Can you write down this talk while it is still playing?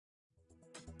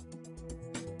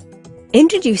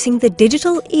Introducing the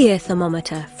digital ear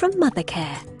thermometer from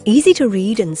Mothercare. Easy to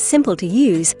read and simple to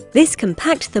use, this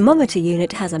compact thermometer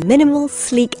unit has a minimal,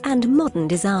 sleek and modern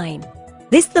design.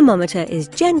 This thermometer is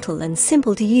gentle and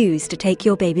simple to use to take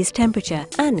your baby's temperature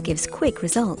and gives quick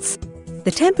results.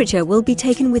 The temperature will be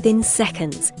taken within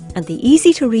seconds, and the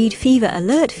easy-to-read fever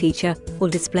alert feature will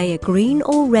display a green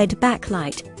or red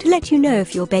backlight to let you know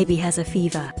if your baby has a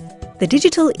fever. The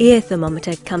digital ear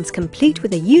thermometer comes complete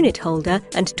with a unit holder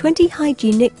and 20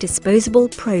 hygienic disposable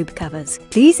probe covers.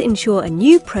 Please ensure a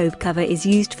new probe cover is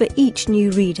used for each new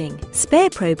reading.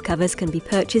 Spare probe covers can be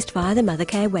purchased via the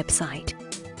Mothercare website.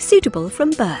 Suitable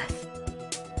from birth.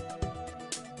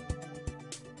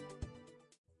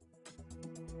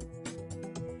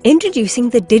 Introducing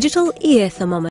the digital ear thermometer.